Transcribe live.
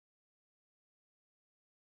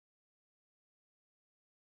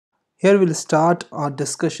Here we'll start our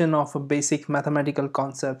discussion of basic mathematical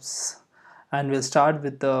concepts, and we'll start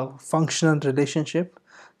with the functional relationship.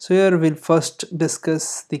 So here we'll first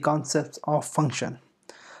discuss the concepts of function.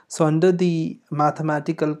 So under the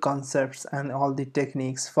mathematical concepts and all the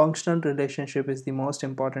techniques, functional relationship is the most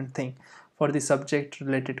important thing for the subject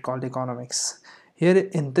related called economics. Here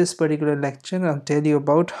in this particular lecture, I'll tell you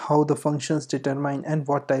about how the functions determine and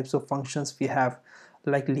what types of functions we have,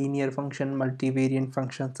 like linear function, multivariate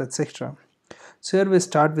functions, etc. So here we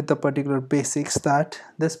start with the particular basics that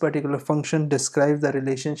this particular function describes the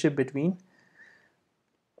relationship between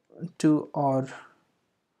two or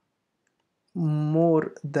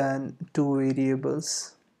more than two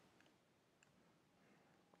variables.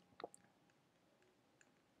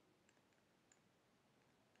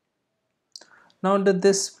 Now under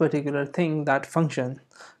this particular thing, that function,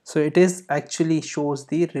 so it is actually shows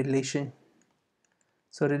the relation,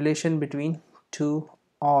 so relation between two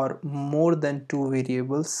or more than two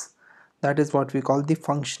variables. That is what we call the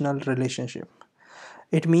functional relationship.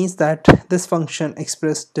 It means that this function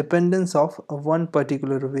expresses dependence of one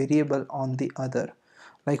particular variable on the other.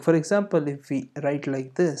 Like for example, if we write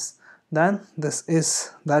like this, then this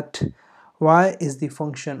is that y is the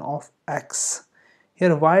function of x.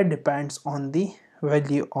 Here y depends on the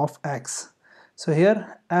value of x. So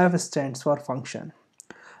here f stands for function.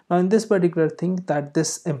 Now in this particular thing, that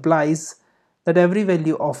this implies that every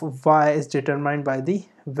value of y is determined by the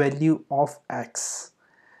value of x.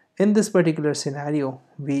 In this particular scenario,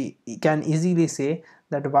 we can easily say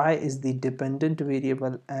that y is the dependent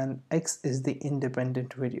variable and x is the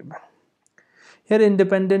independent variable. Here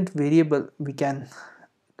independent variable we can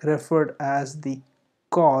refer as the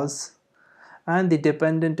cause, and the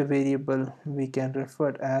dependent variable we can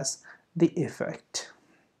refer as the effect.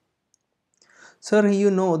 So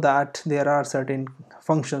you know that there are certain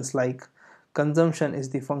functions like consumption is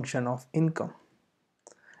the function of income.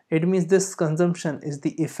 It means this consumption is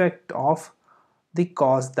the effect of the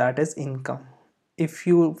cause, that is income. If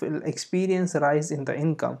you will experience a rise in the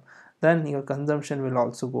income, then your consumption will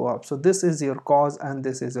also go up. So this is your cause and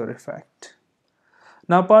this is your effect.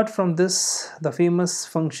 Now apart from this, the famous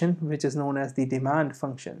function which is known as the demand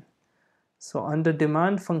function. So under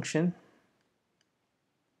demand function,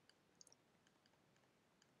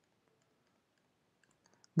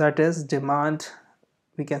 that is demand,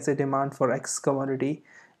 we can say demand for X commodity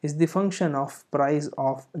is the function of price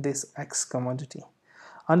of this X commodity.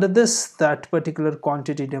 Under this, that particular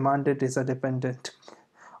quantity demanded is a dependent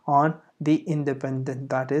on the independent,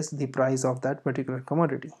 that is the price of that particular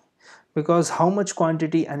commodity, because how much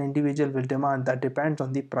quantity an individual will demand, that depends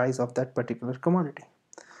on the price of that particular commodity.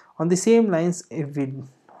 On the same lines, if we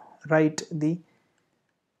write the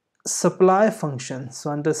supply function, so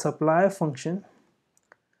under supply function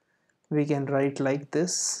we can write like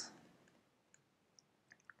this,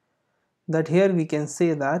 that here we can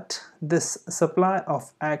say that this supply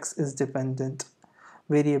of X is dependent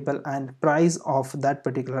variable and price of that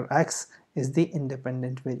particular X is the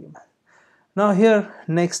independent variable. Now here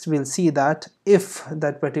next we'll see that if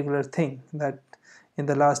that particular thing, that in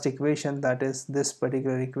the last equation, that is this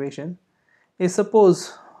particular equation, is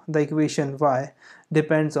suppose the equation y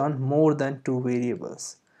depends on more than two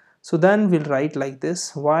variables, so then we'll write like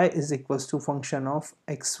this: y is equals to function of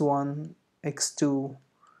x1, x2,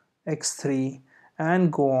 x3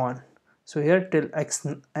 and go on, so here till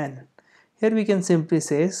xn. Here we can simply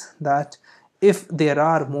say that if there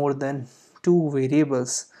are more than two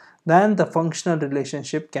variables, then the functional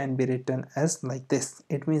relationship can be written as like this.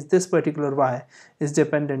 It means this particular y is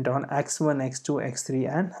dependent on x1, x2,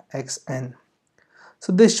 x3 and xn.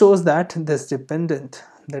 So this shows that this dependent,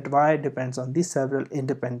 that y depends on the several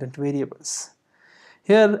independent variables.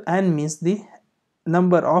 Here n means the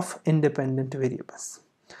number of independent variables.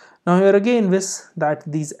 Now here again with that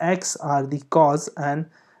these x are the cause and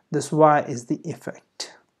this y is the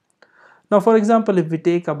effect. Now for example, if we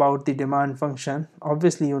take about the demand function,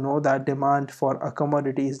 obviously you know that demand for a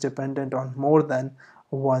commodity is dependent on more than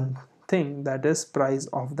one thing, that is price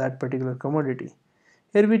of that particular commodity.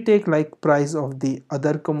 Here we take like price of the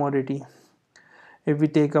other commodity. If we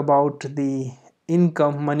take about the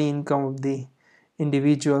income, money income of the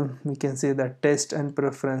individual, we can say that taste and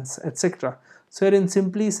preference, etc. So here in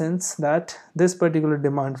simply sense that this particular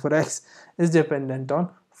demand for X is dependent on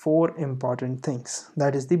four important things.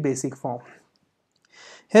 That is the basic form.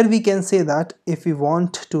 Here we can say that if we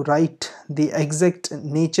want to write the exact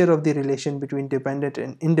nature of the relation between dependent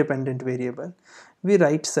and independent variable, we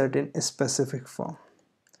write certain specific form.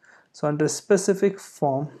 So under specific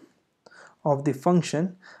form of the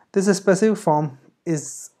function, this specific form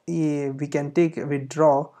is we can take, we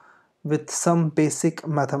draw with some basic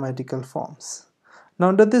mathematical forms. Now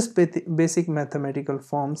under this basic mathematical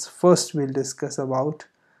forms, first we'll discuss about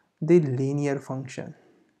the linear function.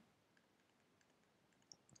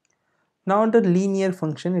 Now under linear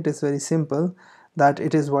function, it is very simple that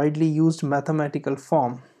it is widely used mathematical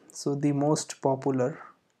form. So the most popular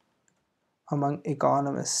among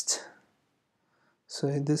economists. So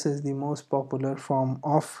this is the most popular form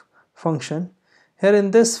of function. Here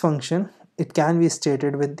in this function, it can be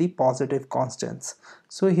stated with the positive constants.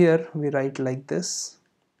 So here we write like this.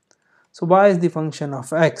 So y is the function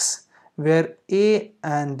of x, where a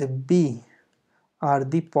and b are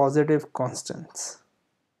the positive constants.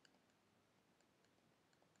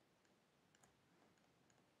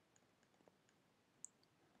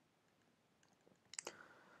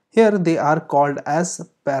 Here they are called as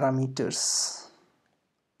parameters.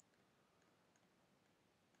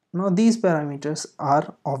 Now these parameters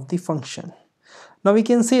are of the function. Now we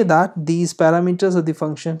can say that these parameters of the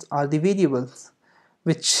functions are the variables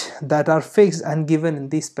that are fixed and given in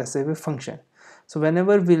the specific function. So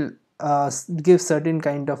whenever we'll give certain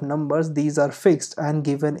kind of numbers, these are fixed and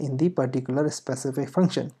given in the particular specific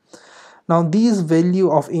function. Now these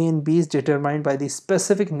value of a and b is determined by the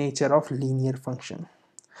specific nature of linear function.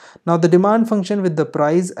 Now the demand function with the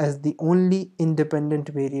price as the only independent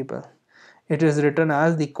variable, it is written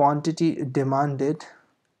as the quantity demanded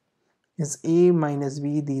is a minus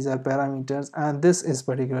b, these are parameters, and this is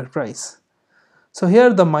particular price. So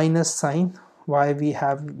here the minus sign, why we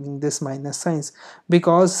have this minus signs,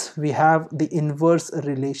 because we have the inverse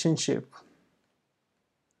relationship,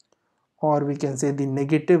 or we can say the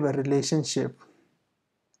negative relationship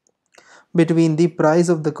between the price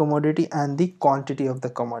of the commodity and the quantity of the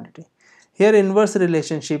commodity. Here inverse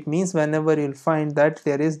relationship means whenever you'll find that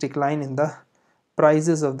there is decline in the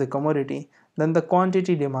prices of the commodity, then the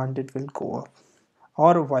quantity demanded will go up,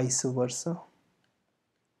 or vice versa.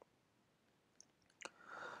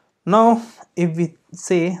 Now if we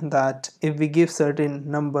say that if we give certain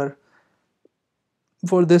number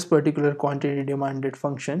for this particular quantity demanded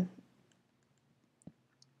function,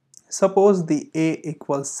 suppose the a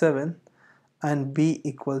equals 7 and b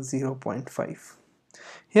equals 0.5.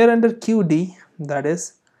 Here under QD, that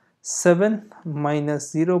is 7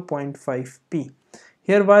 minus 0.5 p.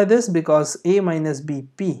 Here why this? Because a minus b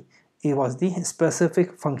p, a was the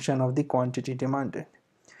specific function of the quantity demanded.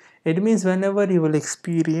 It means whenever you will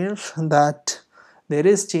experience that there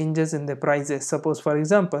is changes in the prices, suppose for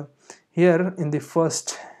example here in the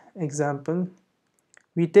first example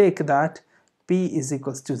we take that p is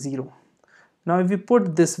equals to 0. Now if we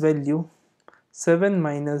put this value 7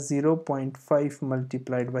 minus 0.5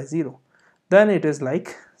 multiplied by 0, then it is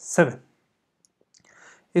like 7.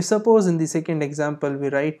 If suppose in the second example we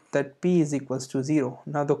write that p is equals to 0,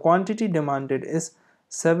 now the quantity demanded is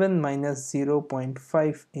 7 minus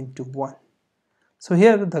 0.5 into 1. So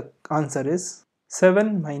here the answer is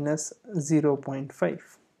 7 minus 0.5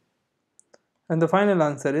 and the final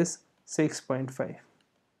answer is 6.5,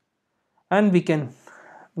 and we can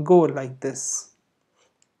go like this.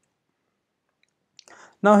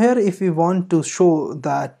 Now here if we want to show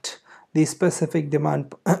that the specific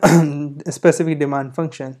demand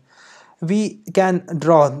function, we can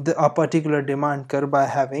draw a particular demand curve by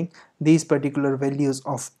having these particular values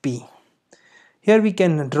of p. Here we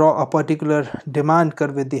can draw a particular demand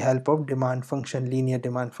curve with the help of demand function, linear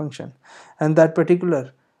demand function, and that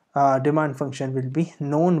particular demand function will be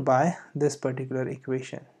known by this particular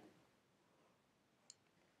equation.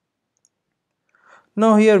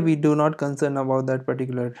 Now here we do not concern about that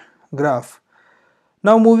particular graph.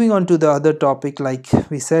 Now moving on to the other topic, like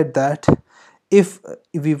we said that if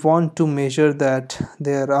we want to measure that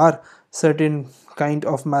there are certain kind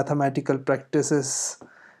of mathematical practices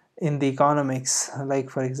in the economics, like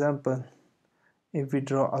for example if we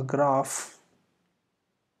draw a graph,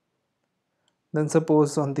 then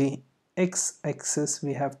suppose on the x-axis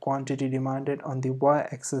we have quantity demanded, on the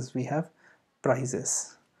y-axis we have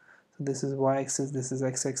prices. So this is y-axis, this is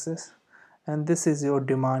x-axis, and this is your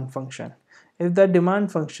demand function. If that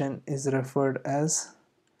demand function is referred as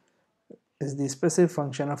is the specific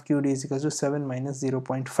function of QD is equal to 7 minus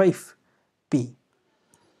 0.5 p.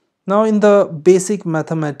 Now in the basic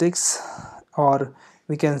mathematics, or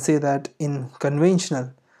we can say that in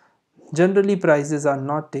conventional, generally prices are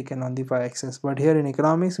not taken on the y-axis, but here in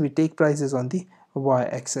economics we take prices on the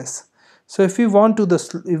y-axis. So if we want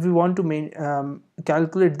to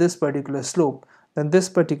calculate this particular slope, then this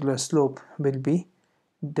particular slope will be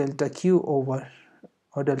delta q over,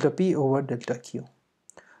 or delta p over delta q.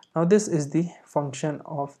 Now this is the function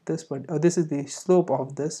of this, this is the slope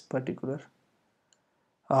of this particular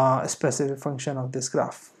specific function of this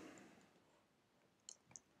graph.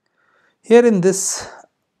 Here in this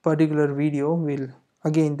particular video, we'll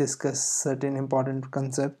again discuss certain important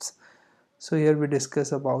concepts. So here we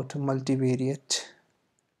discuss about multivariate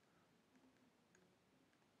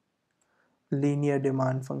linear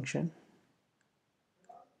demand function.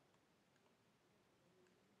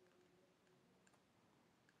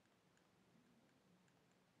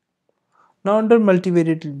 Now under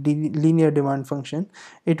multivariate linear demand function,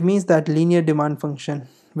 it means that linear demand function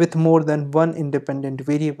with more than one independent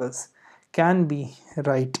variables can be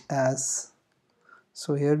write as,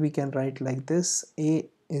 so here we can write like this: a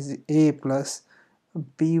is a plus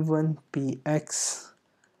b1 px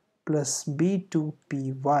plus b2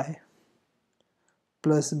 py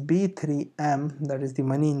plus b3m, that is the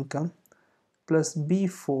money income, plus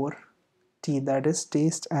b4 t, that is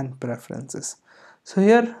taste and preferences. So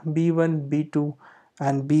here b1, b2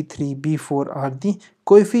 and b3, b4 are the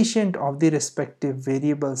coefficient of the respective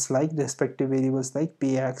variables like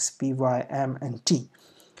px, py, m and t.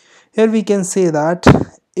 Here we can say that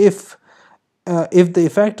if the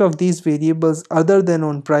effect of these variables other than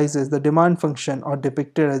on prices, the demand function, are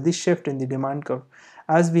depicted as the shift in the demand curve.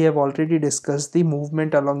 As we have already discussed, the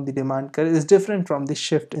movement along the demand curve is different from the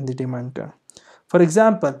shift in the demand curve. For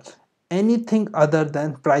example, anything other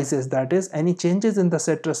than prices, that is any changes in the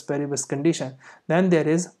ceteris paribus condition, then there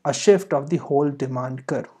is a shift of the whole demand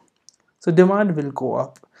curve. So demand will go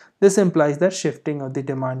up. This implies that shifting of the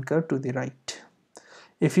demand curve to the right.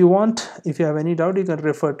 If you have any doubt, you can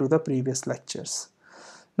refer to the previous lectures.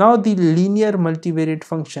 Now the linear multivariate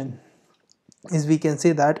function is, we can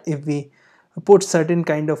say that if we put certain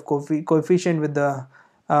kind of coefficient with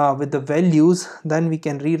the values, then we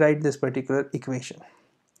can rewrite this particular equation.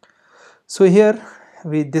 So here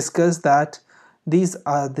we discuss that these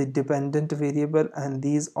are the dependent variable and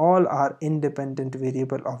these all are independent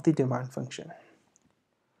variable of the demand function.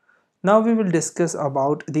 Now we will discuss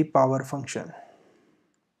about the power function,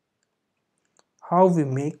 how we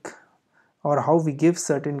make or how we give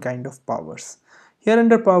certain kind of powers. Here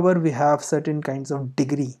under power we have certain kinds of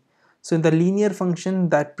degree. So in the linear function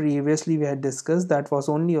that previously we had discussed, that was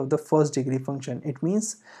only of the first degree function. It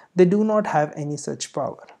means they do not have any such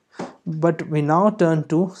power. But we now turn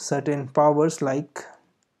to certain powers like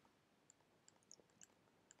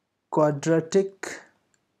quadratic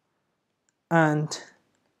and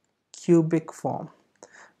cubic form.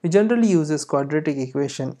 We generally use this quadratic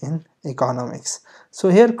equation in economics. So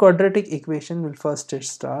here quadratic equation will first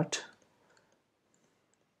start.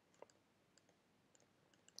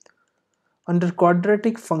 Under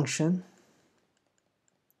quadratic function,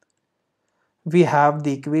 we have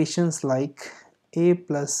the equations like a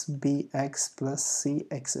plus bx plus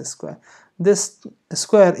cx square. This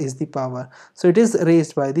square is the power, so it is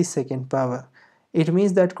raised by the second power. It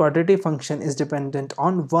means that quadratic function is dependent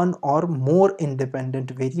on one or more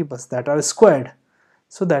independent variables that are squared.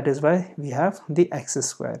 So that is why we have the x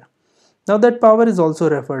square. Now that power is also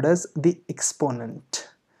referred as the exponent.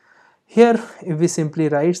 Here if we simply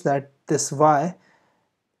write that this y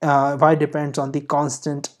depends on the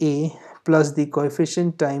constant a plus the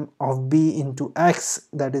coefficient time of b into x,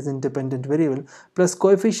 that is independent variable, plus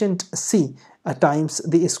coefficient c times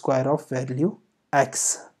the square of value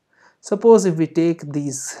x. Suppose if we take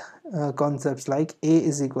these concepts like a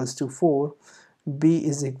is equals to 4, b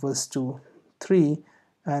is equals to 3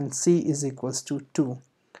 and c is equals to 2.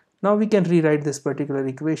 Now we can rewrite this particular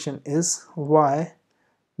equation is y,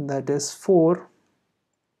 that is 4.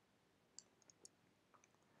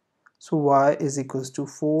 So y is equals to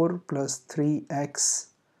 4 plus 3x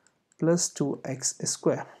plus 2x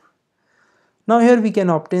square. Now here we can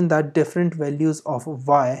obtain that different values of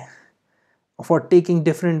y for taking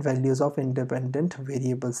different values of independent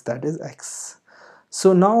variables, that is x.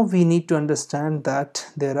 So now we need to understand that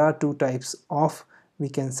there are two types of, we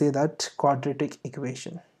can say that, quadratic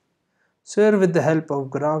equation. So here with the help of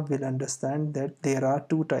graph we'll understand that there are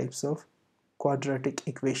two types of quadratic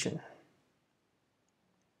equation.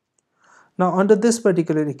 Now under this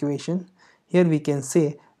particular equation, here we can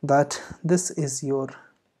say that this is your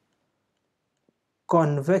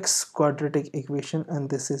convex quadratic equation and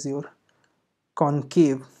this is your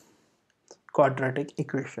concave quadratic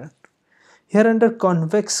equation. Here under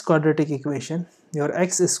convex quadratic equation, your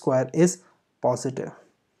x square is positive.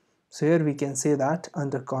 So here we can say that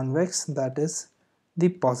under convex, that is the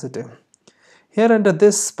positive. Here under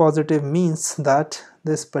this positive means that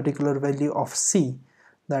this particular value of c,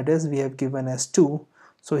 that is we have given as 2.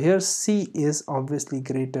 So here c is obviously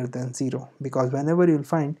greater than 0 because whenever you will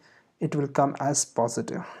find, it will come as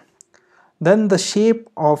positive. Then the shape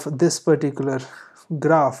of this particular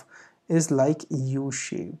graph is like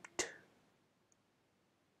U-shaped.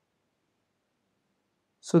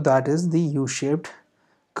 So that is the U-shaped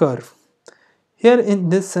curve. Here in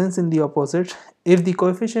this sense, in the opposite, if the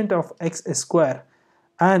coefficient of x is square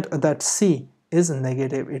and that c is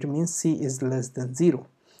negative, it means c is less than 0.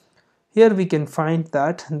 Here we can find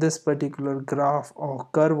that this particular graph or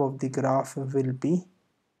curve of the graph will be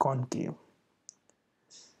concave.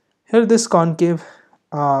 Here this concave,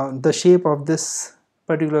 the shape of this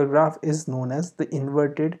particular graph is known as the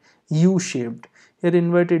inverted U-shaped. Here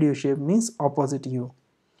inverted U-shape means opposite U.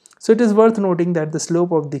 So it is worth noting that the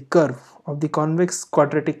slope of the curve of the convex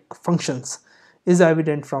quadratic functions is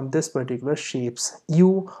evident from this particular shapes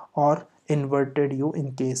U or inverted U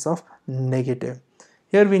in case of negative.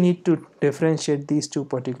 Here we need to differentiate these two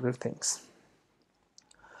particular things.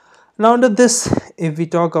 Now under this, if we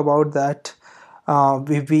talk about that,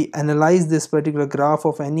 if we analyze this particular graph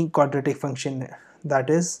of any quadratic function,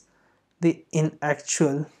 that is the in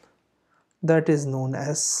actual, that is known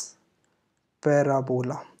as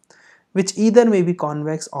parabola, which either may be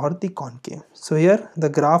convex or the concave. So here the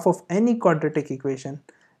graph of any quadratic equation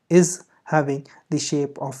is having the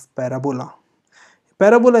shape of parabola.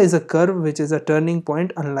 Parabola is a curve which is a turning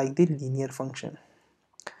point unlike the linear function,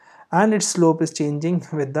 and its slope is changing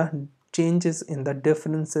with the changes in the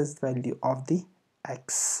differences value of the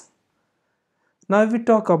x. Now if we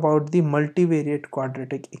talk about the multivariate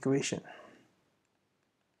quadratic equation,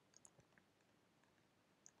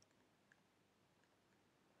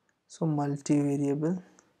 so multivariable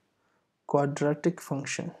quadratic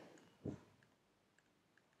function.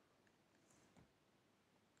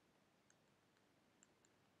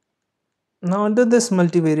 Now under this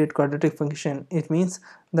multivariate quadratic function, it means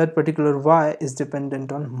that particular y is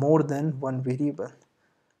dependent on more than one variable.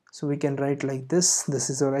 So we can write like this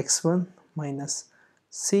is our x1 minus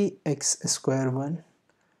cx square 1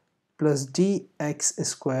 plus dx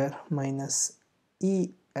square minus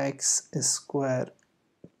ex square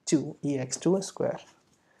 2, ex2 square.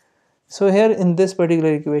 So here in this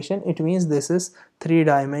particular equation, it means this is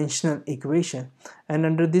three-dimensional equation, and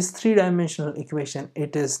under this three-dimensional equation,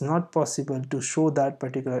 it is not possible to show that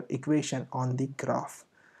particular equation on the graph.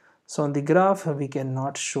 So on the graph we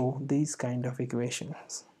cannot show these kind of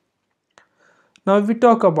equations. Now if we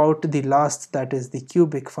talk about the last, that is the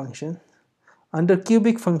cubic function. Under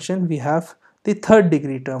cubic function we have the third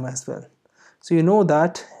degree term as well. So you know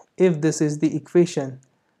that if this is the equation,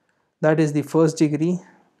 that is the first degree,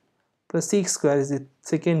 plus sec square is the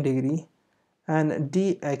second degree, and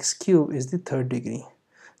dx cube is the third degree.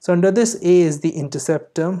 So under this, a is the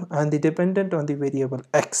intercept term and the dependent on the variable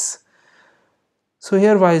x. So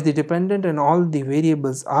here y is the dependent and all the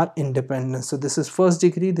variables are independent. So this is first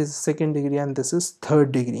degree, this is second degree, and this is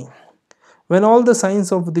third degree. When all the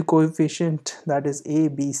signs of the coefficient, that is a,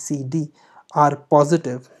 b, c, d, are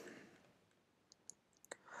positive,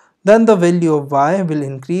 then the value of y will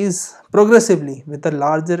increase progressively with the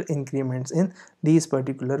larger increments in these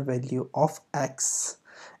particular value of x.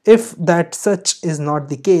 If that such is not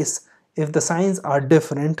the case, if the signs are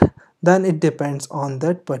different, then it depends on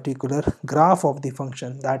that particular graph of the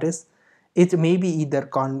function, that is it may be either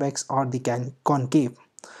convex or the concave.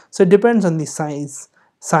 So it depends on the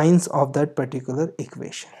signs of that particular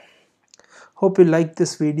equation. Hope you like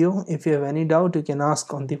this video. If you have any doubt, you can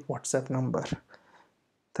ask on the WhatsApp number.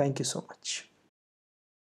 Thank you so much.